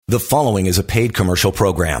The following is a paid commercial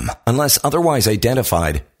program. Unless otherwise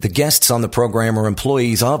identified, the guests on the program are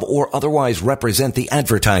employees of or otherwise represent the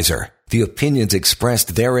advertiser. The opinions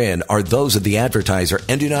expressed therein are those of the advertiser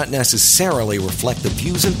and do not necessarily reflect the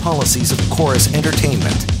views and policies of Chorus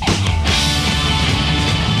Entertainment.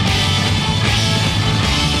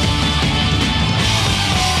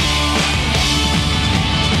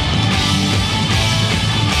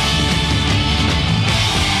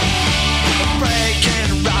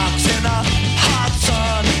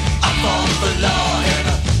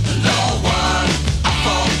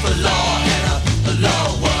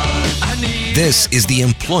 This is the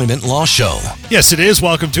Employment Law Show. Yes, it is.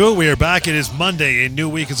 Welcome to it. We are back. It is Monday. A new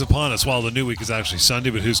week is upon us. Well, the new week is actually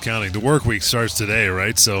Sunday, but who's counting? The work week starts today,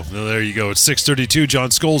 right? So there you go. It's 6:32. John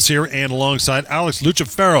Scholes here, and alongside Alex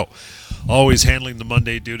Lucifero, always handling the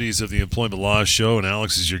Monday duties of the Employment Law Show. And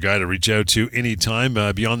Alex is your guy to reach out to anytime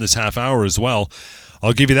beyond this half hour as well.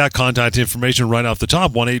 I'll give you that contact information right off the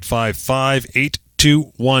top.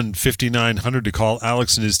 1-855-821-5900 to call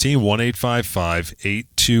Alex and his team.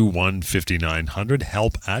 1-855-821-5900.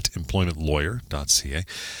 Help at employmentlawyer.ca.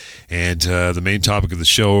 And the main topic of the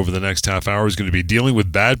show over the next half hour is going to be dealing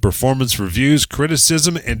with bad performance reviews,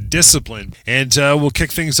 criticism, and discipline. And we'll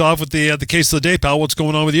kick things off with the case of the day. Pal, what's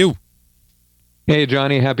going on with you? Hey,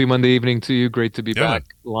 Johnny. Happy Monday evening to you. Great to be back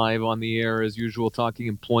live on the air as usual, talking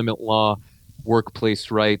employment law,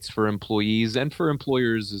 workplace rights for employees and for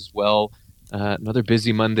employers as well. Another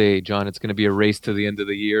busy Monday, John. It's going to be a race to the end of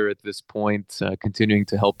the year at this point, continuing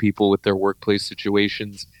to help people with their workplace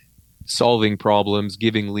situations, solving problems,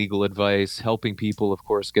 giving legal advice, helping people, of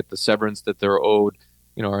course, get the severance that they're owed.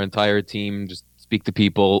 You know, our entire team just speak to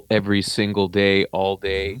people every single day, all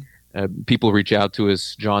day. People reach out to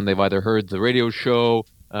us, John. They've either heard the radio show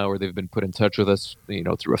or they've been put in touch with us, you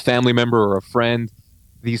know, through a family member or a friend.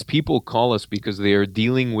 These people call us because they are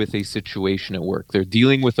dealing with a situation at work. They're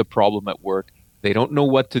dealing with a problem at work. They don't know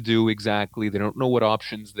what to do exactly. They don't know what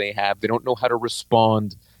options they have. They don't know how to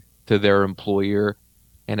respond to their employer.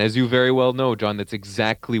 And as you very well know, John, that's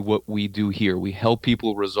exactly what we do here. We help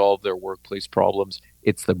people resolve their workplace problems.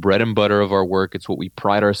 It's the bread and butter of our work. It's what we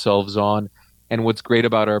pride ourselves on. And what's great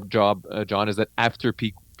about our job, John, is that after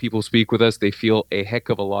people speak with us, they feel a heck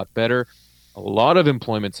of a lot better. A lot of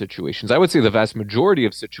employment situations, I would say the vast majority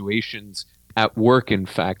of situations at work, in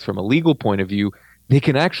fact, from a legal point of view, they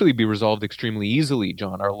can actually be resolved extremely easily,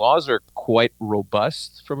 John. Our laws are quite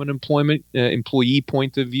robust from an employee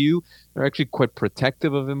point of view. They're actually quite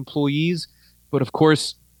protective of employees. But of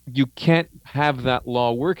course, you can't have that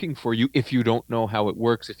law working for you if you don't know how it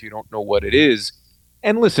works, if you don't know what it is.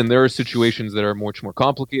 And listen, there are situations that are much more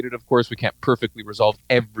complicated. Of course, we can't perfectly resolve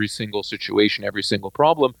every single situation, every single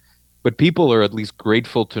problem. But people are at least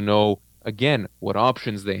grateful to know, again, what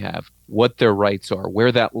options they have, what their rights are,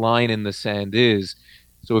 where that line in the sand is.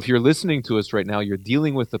 So if you're listening to us right now, you're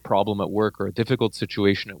dealing with a problem at work or a difficult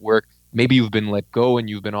situation at work. Maybe you've been let go and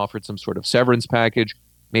you've been offered some sort of severance package.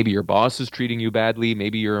 Maybe your boss is treating you badly.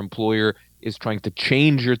 Maybe your employer is trying to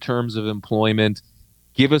change your terms of employment.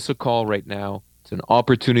 Give us a call right now. It's an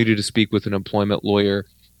opportunity to speak with an employment lawyer.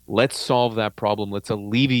 Let's solve that problem. Let's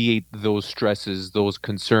alleviate those stresses, those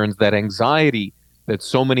concerns, that anxiety that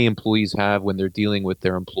so many employees have when they're dealing with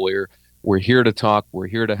their employer. We're here to talk. We're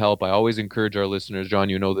here to help. I always encourage our listeners, John,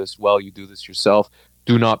 you know this well. You do this yourself.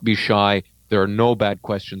 Do not be shy. There are no bad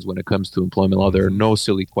questions when it comes to employment law. There are no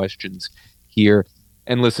silly questions here.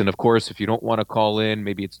 And listen, of course, if you don't want to call in,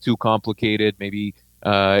 maybe it's too complicated, maybe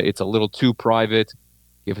it's a little too private,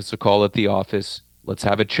 give us a call at the office. Let's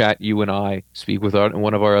have a chat, you and I. Speak with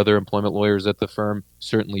one of our other employment lawyers at the firm.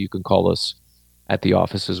 Certainly you can call us at the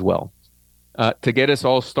office as well. To get us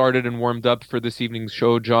all started and warmed up for this evening's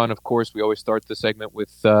show, John, of course, we always start the segment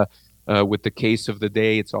with the case of the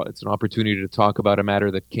day. It's an opportunity to talk about a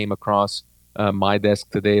matter that came across my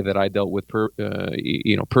desk today that I dealt with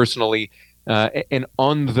personally. And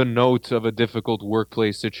on the note of a difficult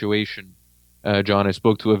workplace situation, John, I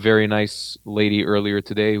spoke to a very nice lady earlier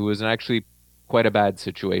today who was actually quite a bad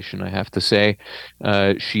situation, I have to say.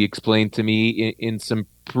 She explained to me in some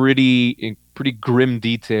pretty grim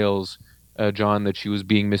details, John, that she was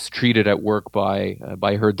being mistreated at work by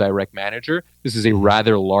her direct manager. This is a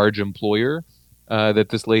rather large employer that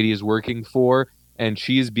this lady is working for, and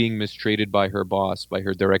she is being mistreated by her boss, by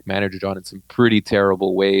her direct manager, John, in some pretty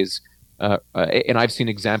terrible ways. And I've seen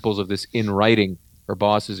examples of this in writing. Her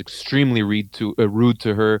boss is extremely rude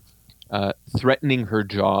to her, threatening her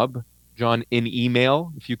job, John, in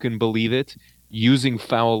email, if you can believe it, using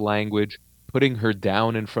foul language, putting her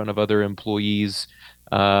down in front of other employees,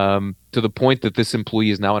 to the point that this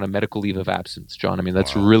employee is now on a medical leave of absence, John. I mean,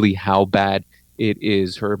 that's really how bad it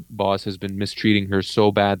is her boss has been mistreating her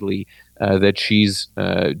so badly that she's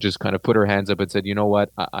just kind of put her hands up and said, you know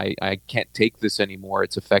what, I can't take this anymore.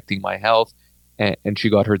 It's affecting my health. And she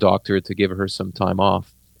got her doctor to give her some time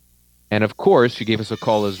off. And of course, she gave us a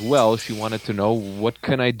call as well. She wanted to know, what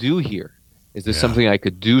can I do here? Is this something I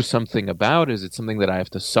could do something about? Is it something that I have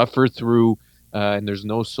to suffer through and there's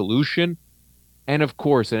no solution? And of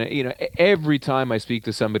course, every time I speak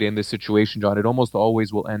to somebody in this situation, John, it almost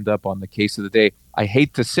always will end up on the case of the day. I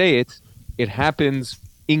hate to say it, it happens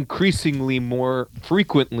increasingly more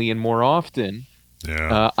frequently and more often.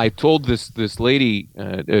 Yeah. I told this lady,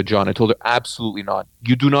 John, I told her, absolutely not.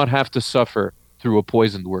 You do not have to suffer through a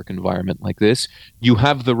poisoned work environment like this. You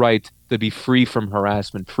have the right to be free from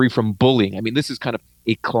harassment, free from bullying. I mean, this is kind of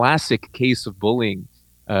a classic case of bullying,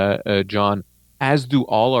 John. As do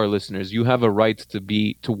all our listeners. You have a right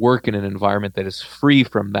to work in an environment that is free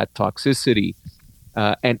from that toxicity.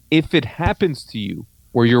 And if it happens to you,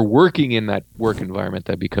 or you're working in that work environment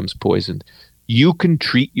that becomes poisoned, you can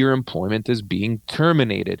treat your employment as being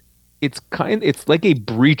terminated. It's like a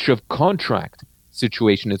breach of contract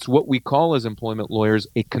situation. It's what we call as employment lawyers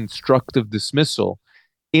a constructive dismissal.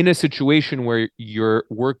 In a situation where your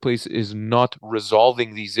workplace is not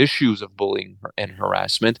resolving these issues of bullying and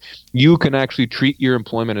harassment, you can actually treat your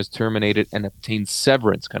employment as terminated and obtain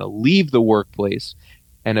severance, kind of leave the workplace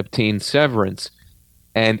and obtain severance.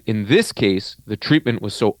 And in this case, the treatment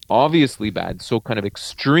was so obviously bad, so kind of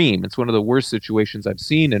extreme. It's one of the worst situations I've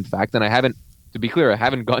seen, in fact. And to be clear, I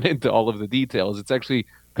haven't gone into all of the details. It's actually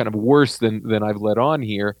kind of worse than I've let on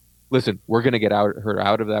here. Listen, we're going to get her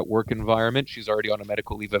out of that work environment. She's already on a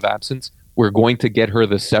medical leave of absence. We're going to get her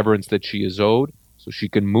the severance that she is owed so she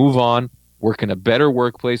can move on, work in a better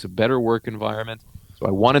workplace, a better work environment. So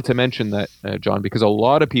I wanted to mention that, John, because a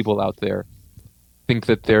lot of people out there think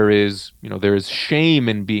that there is shame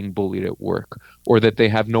in being bullied at work, or that they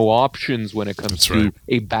have no options when it comes to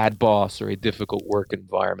a bad boss or a difficult work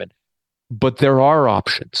environment. But there are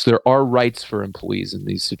options. There are rights for employees in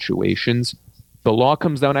these situations. The law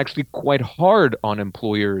comes down actually quite hard on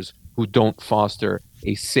employers who don't foster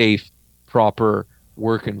a safe, proper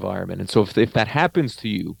work environment. And so if that happens to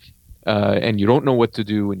you, and you don't know what to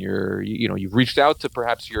do, and you've reached out to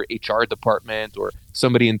perhaps your HR department or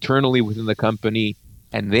somebody internally within the company,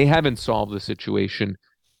 and they haven't solved the situation,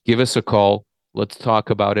 give us a call. Let's talk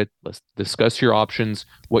about it. Let's discuss your options,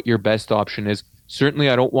 what your best option is. Certainly,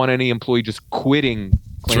 I don't want any employee just quitting,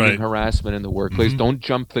 claiming harassment in the workplace. Mm-hmm. Don't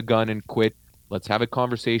jump the gun and quit. Let's have a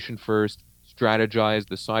conversation first, strategize,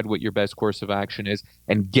 decide what your best course of action is,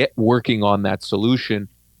 and get working on that solution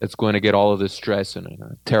that's going to get all of this stress and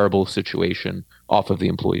a terrible situation off of the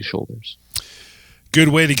employee's shoulders. Good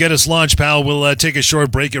way to get us launched, pal. We'll take a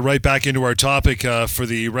short break, get right back into our topic for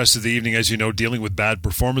the rest of the evening. As you know, dealing with bad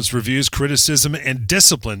performance reviews, criticism, and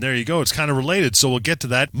discipline. There you go. It's kind of related, so we'll get to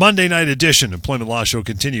that. Monday night edition. Employment Law Show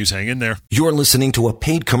continues. Hang in there. You're listening to a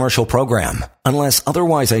paid commercial program. Unless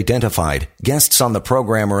otherwise identified, guests on the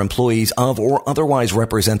program are employees of or otherwise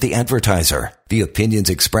represent the advertiser. The opinions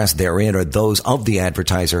expressed therein are those of the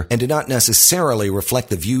advertiser and do not necessarily reflect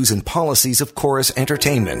the views and policies of Chorus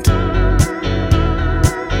Entertainment.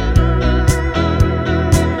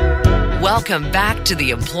 Welcome back to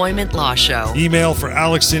the Employment Law Show. Email for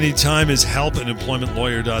Alex anytime is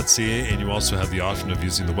help@employmentlawyer.ca, and you also have the option of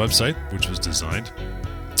using the website, which was designed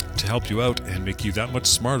to help you out and make you that much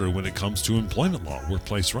smarter when it comes to employment law,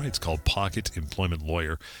 workplace rights, called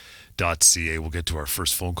pocketemploymentlawyer.ca. We'll get to our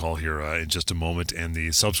first phone call here in just a moment and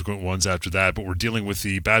the subsequent ones after that, but we're dealing with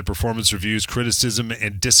the bad performance reviews, criticism,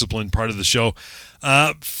 and discipline part of the show.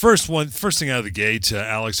 First thing out of the gate,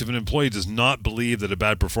 Alex, if an employee does not believe that a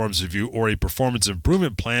bad performance review or a performance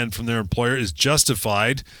improvement plan from their employer is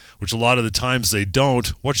justified, which a lot of the times they don't,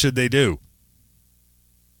 what should they do?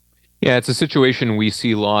 Yeah, it's a situation we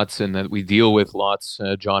see lots and that we deal with lots,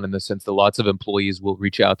 John, in the sense that lots of employees will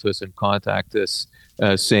reach out to us and contact us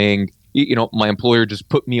saying, my employer just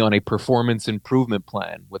put me on a performance improvement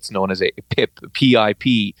plan, what's known as a PIP,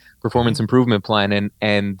 performance improvement plan.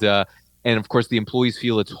 And of course, the employees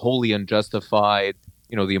feel it's wholly unjustified.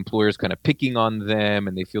 The employer's kind of picking on them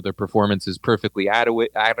and they feel their performance is perfectly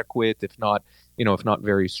adequate, if not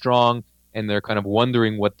very strong. And they're kind of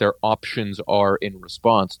wondering what their options are in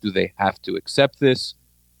response. Do they have to accept this?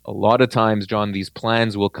 A lot of times, John, these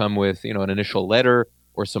plans will come with, an initial letter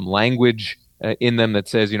or some language in them that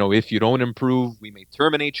says, if you don't improve, we may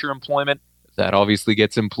terminate your employment. That obviously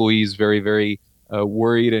gets employees very, very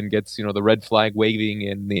worried and gets, the red flag waving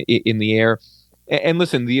in the air. And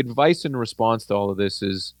listen, the advice in response to all of this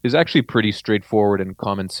is actually pretty straightforward and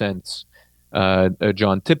common sense,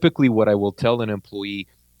 John. Typically, what I will tell an employee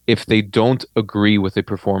if they don't agree with a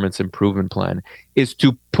performance improvement plan is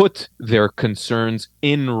to put their concerns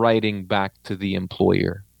in writing back to the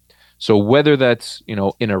employer. So whether that's, in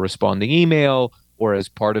a responding email or as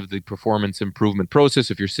part of the performance improvement process,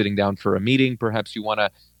 if you're sitting down for a meeting, perhaps you want to,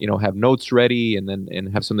 have notes ready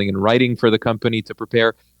and have something in writing for the company to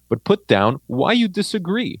prepare, but put down why you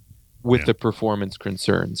disagree with the performance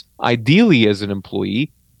concerns. Ideally, as an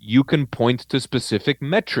employee, you can point to specific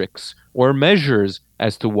metrics or measures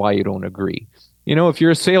as to why you don't agree. If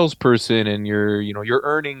you're a salesperson and your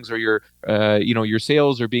earnings or your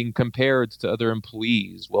sales are being compared to other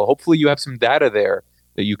employees, well, hopefully you have some data there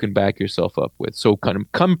that you can back yourself up with. So kind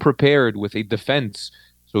of come prepared with a defense,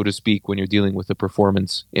 so to speak, when you're dealing with a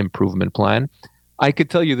performance improvement plan. I could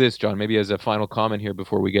tell you this, John, maybe as a final comment here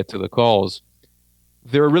before we get to the calls.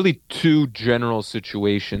 There are really two general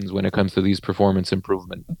situations when it comes to these performance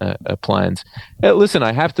improvement plans. Listen,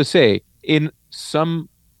 I have to say, in some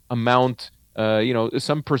amount,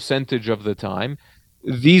 some percentage of the time,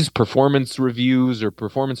 these performance reviews or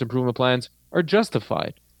performance improvement plans are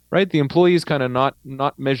justified, right? The employee is kind of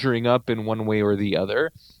not measuring up in one way or the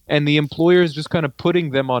other, and the employer is just kind of putting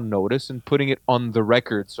them on notice and putting it on the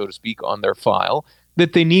record, so to speak, on their file,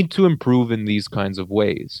 that they need to improve in these kinds of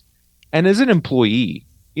ways. And as an employee,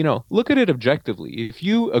 look at it objectively. If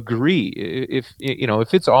you agree, if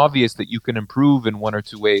it's obvious that you can improve in one or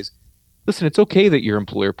two ways, listen, it's okay that your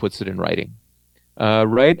employer puts it in writing,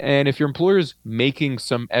 right? And if your employer is making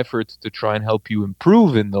some effort to try and help you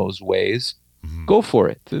improve in those ways, go for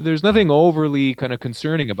it. There's nothing overly kind of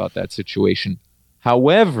concerning about that situation.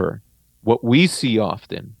 However, what we see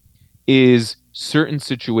often is certain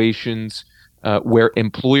situations where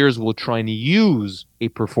employers will try and use a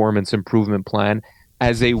performance improvement plan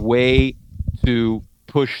as a way to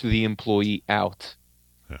push the employee out,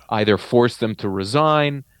 either force them to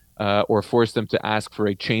resign or force them to ask for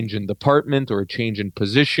a change in department or a change in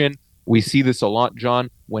position. We see this a lot,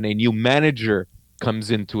 John, when a new manager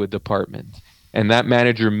comes into a department, and that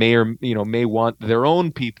manager may want their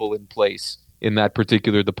own people in place in that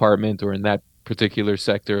particular department or in that particular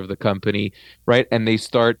sector of the company, right? And they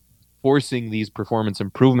start forcing these performance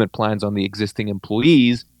improvement plans on the existing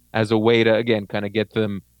employees as a way to, again, kind of get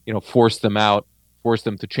them, force them out, force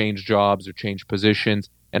them to change jobs or change positions.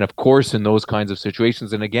 And of course, in those kinds of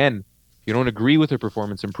situations, and again, if you don't agree with a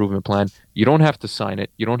performance improvement plan, you don't have to sign it,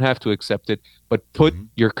 you don't have to accept it, but put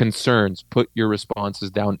your concerns, put your responses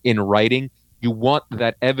down in writing. You want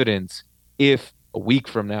that evidence if a week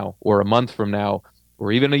from now or a month from now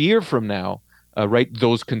or even a year from now, right,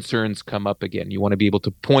 those concerns come up again. You want to be able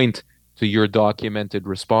to point to your documented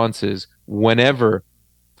responses whenever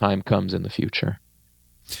time comes in the future.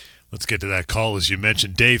 Let's get to that call, as you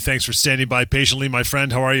mentioned. Dave, thanks for standing by patiently, my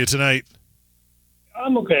friend. How are you tonight?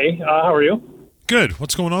 I'm okay. How are you? Good.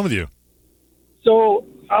 What's going on with you? So,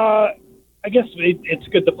 I guess it's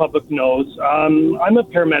good the public knows. I'm a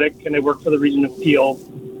paramedic, and I work for the Region of Peel.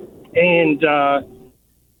 And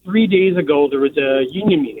 3 days ago, there was a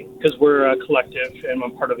union meeting, because we're a collective, and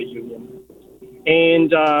I'm part of a union. And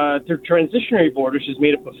their transitionary board, which is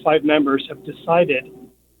made up of 5 members, have decided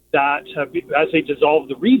that as they dissolve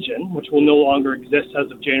the region, which will no longer exist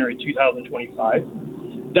as of January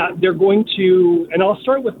 2025, that they're going to, and I'll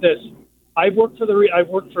start with this. I've worked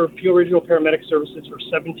for Peel Regional Paramedic Services for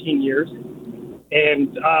 17 years,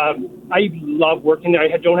 and I love working there.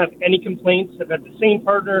 I don't have any complaints. I've had the same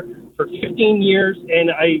partner for 15 years, and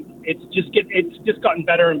it's just gotten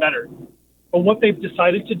better and better. But what they've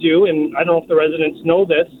decided to do, and I don't know if the residents know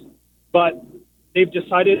this, but they've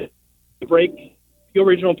decided to break Peel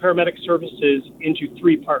Regional Paramedic Services into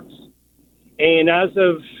 3 parts. And as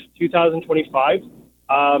of 2025,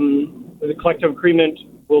 the collective agreement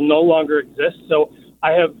will no longer exist. So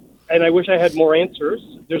I wish I had more answers.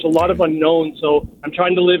 There's a lot of unknowns, so I'm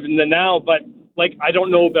trying to live in the now, but I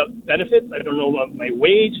don't know about benefits. I don't know about my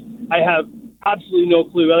wage. I have absolutely no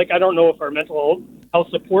clue. I don't know if our mental health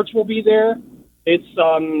supports will be there. It's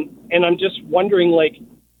and I'm just wondering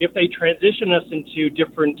if they transition us into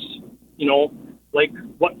different,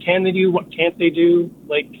 what can they do, what can't they do?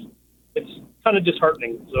 It's kind of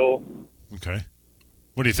disheartening. So okay,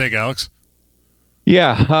 what do you think, Alex?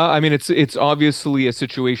 Yeah, it's obviously a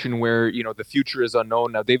situation where the future is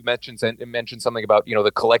unknown. Now they've mentioned something about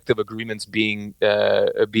the collective agreements being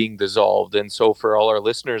dissolved, and so for all our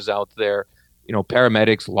listeners out there,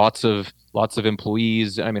 paramedics, lots of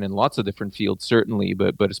employees. In lots of different fields certainly,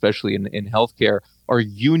 but especially in healthcare, are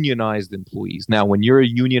unionized employees. Now, when you're a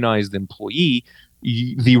unionized employee,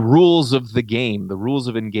 the rules of the game, the rules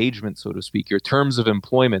of engagement, so to speak, your terms of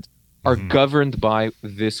employment are governed by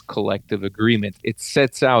this collective agreement. It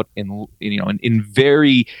sets out in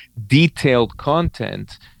very detailed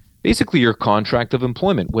content, basically your contract of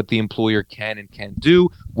employment, what the employer can and can't do,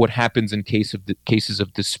 what happens in cases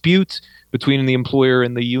of dispute between the employer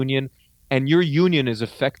and the union, and your union is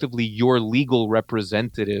effectively your legal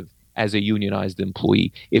representative as a unionized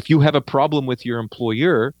employee. If you have a problem with your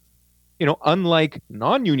employer, unlike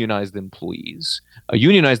non-unionized employees, a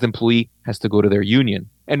unionized employee has to go to their union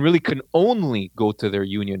and really can only go to their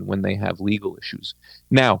union when they have legal issues.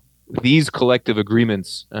 Now, these collective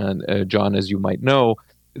agreements, John, as you might know,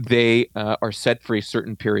 they are set for a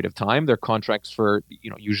certain period of time. They're contracts for,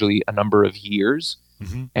 usually a number of years.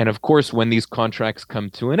 Mm-hmm. And of course, when these contracts come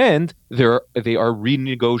to an end, they are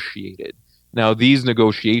renegotiated. Now, these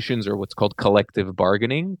negotiations are what's called collective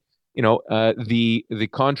bargaining. The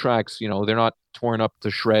contracts, they're not torn up to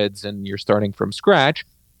shreds and you're starting from scratch.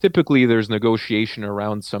 Typically, there's negotiation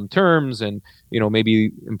around some terms and,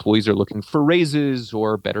 maybe employees are looking for raises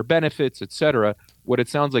or better benefits, etc. What it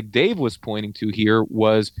sounds like Dave was pointing to here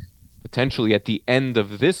was potentially at the end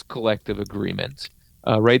of this collective agreement,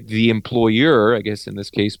 right? The employer, I guess in this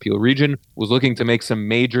case, Peel Region, was looking to make some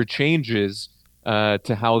major changes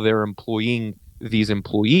to how they're employing these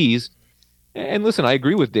employees. And listen, I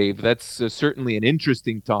agree with Dave. That's certainly an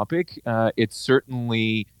interesting topic. It's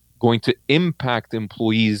certainly going to impact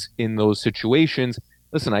employees in those situations.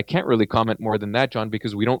 Listen, I can't really comment more than that, John,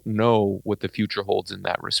 because we don't know what the future holds in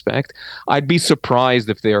that respect. I'd be surprised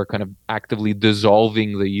if they are kind of actively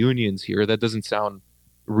dissolving the unions here. That doesn't sound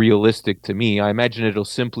realistic to me. I imagine it'll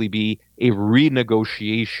simply be a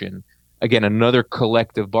renegotiation. Again, another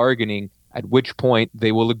collective bargaining, at which point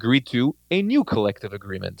they will agree to a new collective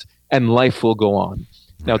agreement and life will go on.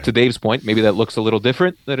 Now, to Dave's point, maybe that looks a little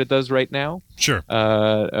different than it does right now. Sure.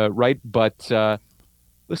 Right. But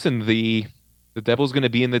listen, the devil's going to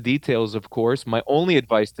be in the details, of course. My only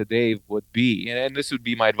advice to Dave would be, and this would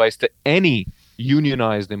be my advice to any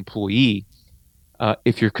unionized employee,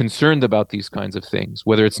 if you're concerned about these kinds of things,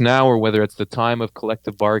 whether it's now or whether it's the time of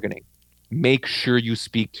collective bargaining, make sure you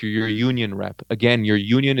speak to your union rep. Again, your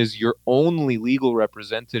union is your only legal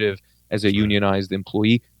representative as a unionized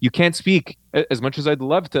employee. You can't speak, as much as I'd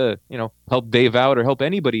love to, help Dave out or help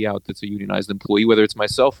anybody out that's a unionized employee, whether it's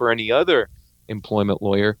myself or any other employment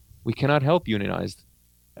lawyer. We cannot help unionized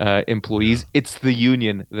employees. It's the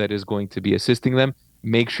union that is going to be assisting them.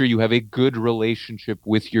 Make sure you have a good relationship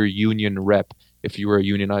with your union rep. If you are a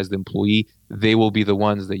unionized employee, they will be the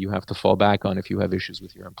ones that you have to fall back on if you have issues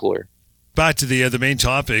with your employer. Back to the main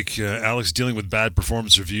topic, Alex, dealing with bad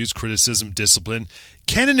performance reviews, criticism, discipline.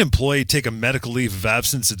 Can an employee take a medical leave of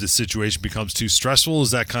absence if the situation becomes too stressful?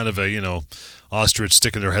 Is that kind of a, ostrich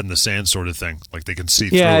sticking their head in the sand sort of thing? Like they can see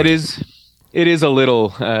through it? Yeah, it is. It is a little,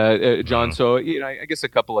 John. So, I guess a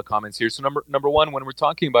couple of comments here. So number one, when we're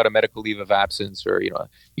talking about a medical leave of absence or, you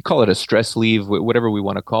call it a stress leave, whatever we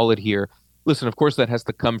want to call it here, listen, of course, that has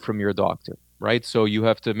to come from your doctor, right? So you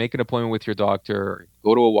have to make an appointment with your doctor,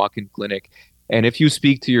 go to a walk-in clinic. And if you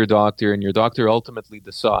speak to your doctor and your doctor ultimately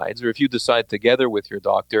decides, or if you decide together with your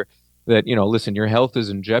doctor that, listen, your health is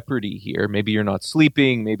in jeopardy here. Maybe you're not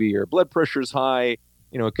sleeping. Maybe your blood pressure is high.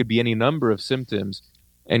 It could be any number of symptoms.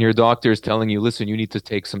 And your doctor is telling you, listen, you need to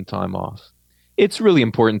take some time off. It's really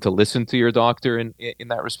important to listen to your doctor in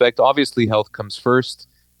that respect. Obviously, health comes first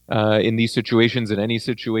in these situations, in any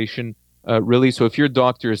situation. Really. So if your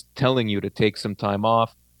doctor is telling you to take some time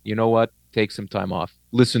off, you know what? Take some time off.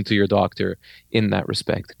 Listen to your doctor in that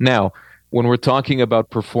respect. Now, when we're talking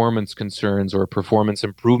about performance concerns or a performance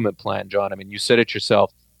improvement plan, John, you said it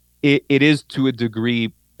yourself, it is to a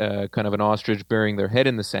degree kind of an ostrich burying their head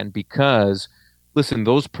in the sand because, listen,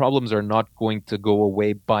 those problems are not going to go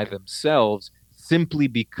away by themselves simply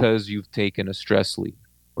because you've taken a stress leave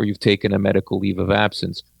or you've taken a medical leave of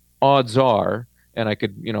absence. Odds are, and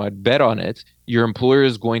I'd bet on it, your employer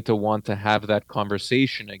is going to want to have that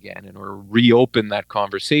conversation again or reopen that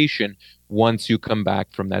conversation once you come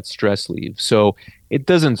back from that stress leave. So it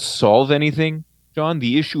doesn't solve anything, John.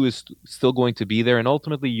 The issue is still going to be there, and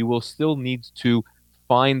ultimately you will still need to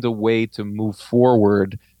find a way to move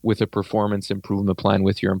forward with a performance improvement plan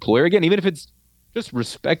with your employer. Again, even if it's just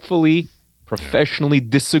respectfully, professionally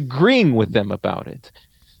disagreeing with them about it.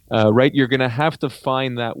 Right? You're going to have to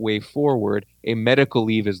find that way forward. A medical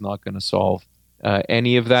leave is not going to solve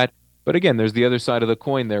any of that. But again, there's the other side of the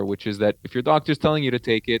coin there, which is that if your doctor's telling you to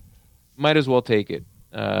take it, might as well take it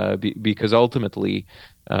because ultimately,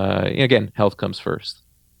 again, health comes first.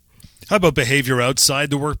 How about behavior outside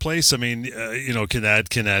the workplace? I mean, can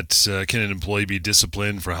an employee be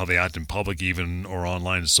disciplined for how they act in public, even or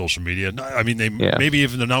online and social media? I mean, maybe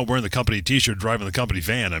even they're not wearing the company T-shirt, driving the company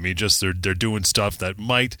van. I mean, just they're doing stuff that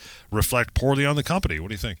might reflect poorly on the company. What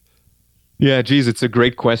do you think? Yeah, geez, it's a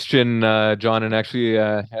great question, John, and actually,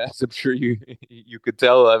 as I'm sure you could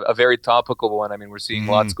tell, a very topical one. I mean, we're seeing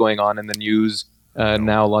lots going on in the news.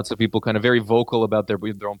 Now, lots of people kind of very vocal about their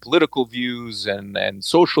own political views and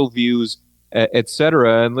social views,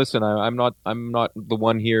 etc. And listen, I'm not the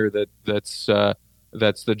one here that's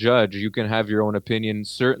the judge. You can have your own opinion,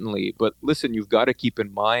 certainly, but listen, you've got to keep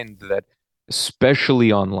in mind that,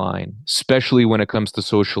 especially online, especially when it comes to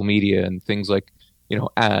social media and things like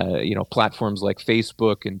platforms like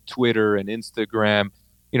Facebook and Twitter and Instagram,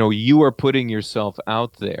 you are putting yourself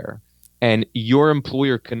out there, and your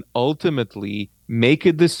employer can ultimately make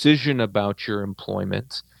a decision about your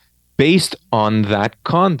employment based on that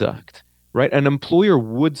conduct, right? An employer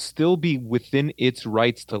would still be within its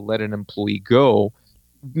rights to let an employee go,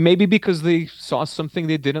 maybe because they saw something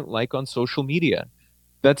they didn't like on social media.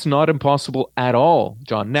 That's not impossible at all,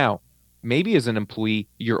 John. Now, maybe as an employee,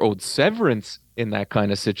 you're owed severance in that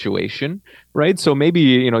kind of situation, right? So maybe,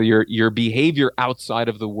 your behavior outside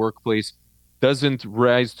of the workplace doesn't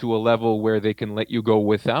rise to a level where they can let you go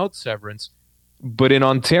without severance. But in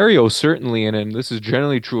Ontario, certainly, and this is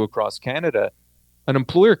generally true across Canada, an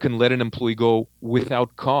employer can let an employee go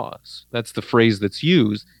without cause. That's the phrase that's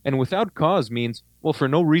used. And without cause means, well, for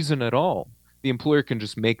no reason at all. The employer can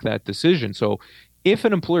just make that decision. So if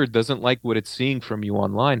an employer doesn't like what it's seeing from you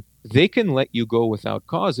online, they can let you go without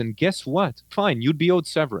cause. And guess what? Fine, you'd be owed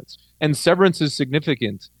severance. And severance is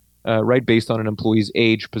significant, right, based on an employee's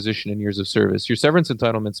age, position, and years of service. Your severance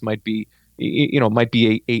entitlements might be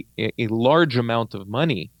a large amount of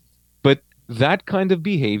money, but that kind of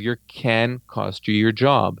behavior can cost you your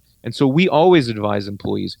job. And so we always advise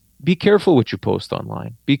employees, be careful what you post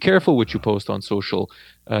online. Be careful what you post on social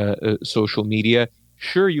media.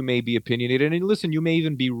 Sure, you may be opinionated, and listen, you may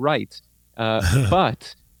even be right,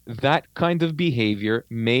 but that kind of behavior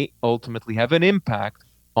may ultimately have an impact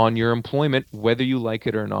on your employment, whether you like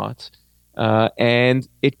it or not. And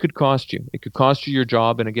it could cost you. It could cost you your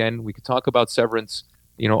job. And again, we could talk about severance,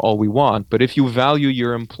 all we want. But if you value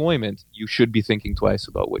your employment, you should be thinking twice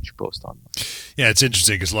about what you post online. Yeah, it's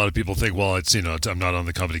interesting because a lot of people think, well, it's I'm not on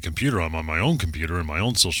the company computer. I'm on my own computer and my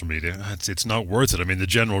own social media. It's not worth it. I mean, the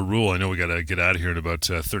general rule, I know we got to get out of here in about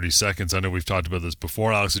 30 seconds. I know we've talked about this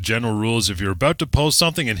before, Alex. The general rule is if you're about to post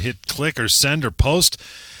something and hit click or send or post,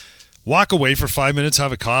 walk away for 5 minutes,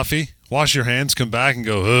 have a coffee, wash your hands, come back and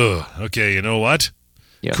go, ugh, okay, you know what?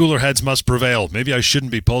 Yeah. Cooler heads must prevail. Maybe I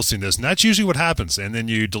shouldn't be posting this. And that's usually what happens. And then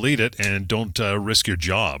you delete it and don't risk your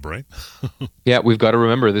job, right? Yeah, we've got to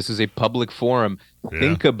remember this is a public forum. Yeah.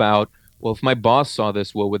 Think about, well, if my boss saw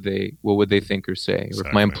this, what would they think or say? Exactly. Or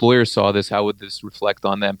if my employer saw this, how would this reflect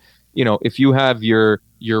on them? If you have your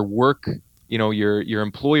work, your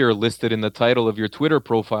employer listed in the title of your Twitter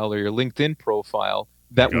profile or your LinkedIn profile,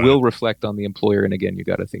 that will reflect on the employer. And again, you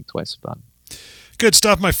got to think twice about it. Good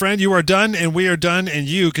stuff, my friend. You are done, and we are done, and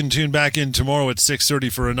you can tune back in tomorrow at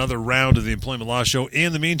 6:30 for another round of the Employment Law Show.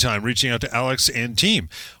 In the meantime, reaching out to Alex and team,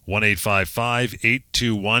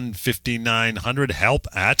 1-855-821-5900, help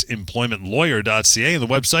at employmentlawyer.ca, and the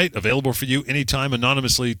website available for you anytime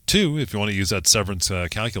anonymously, too, if you want to use that severance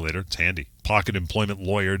calculator. It's handy,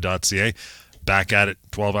 pocketemploymentlawyer.ca. Back at it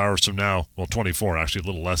 12 hours from now. Well, 24, actually, a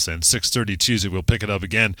little less than. 6:30 Tuesday, we'll pick it up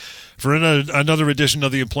again for another edition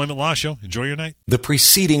of the Employment Law Show. Enjoy your night. The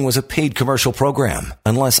preceding was a paid commercial program.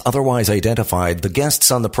 Unless otherwise identified, the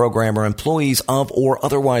guests on the program are employees of or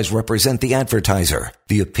otherwise represent the advertiser.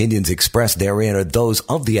 The opinions expressed therein are those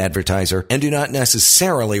of the advertiser and do not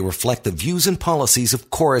necessarily reflect the views and policies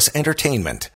of Chorus Entertainment.